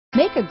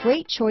Make a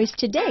great choice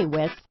today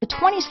with the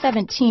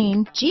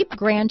 2017 Jeep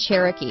Grand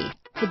Cherokee.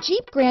 The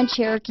Jeep Grand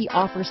Cherokee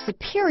offers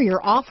superior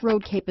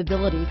off-road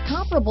capabilities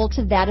comparable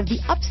to that of the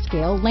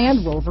upscale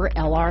Land Rover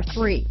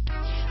LR3.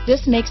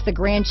 This makes the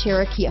Grand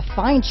Cherokee a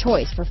fine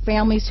choice for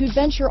families who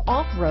venture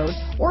off-road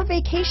or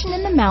vacation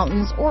in the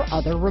mountains or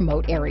other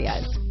remote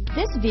areas.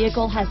 This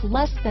vehicle has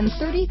less than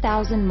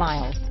 30,000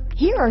 miles.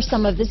 Here are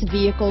some of this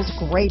vehicle's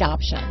great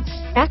options: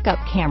 backup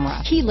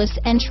camera, keyless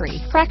entry,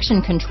 traction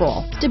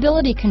control,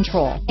 stability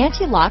control,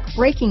 anti-lock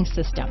braking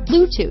system,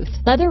 Bluetooth,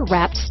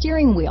 leather-wrapped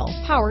steering wheel,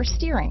 power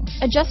steering,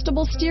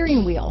 adjustable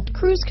steering wheel,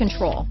 cruise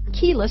control,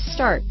 keyless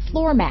start,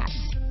 floor mats,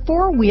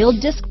 four-wheel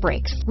disc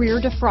brakes,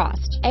 rear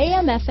defrost,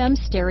 AM/FM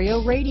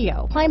stereo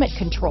radio, climate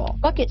control,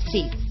 bucket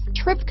seats,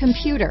 trip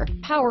computer,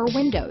 power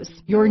windows.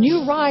 Your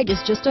new ride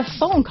is just a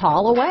phone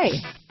call away.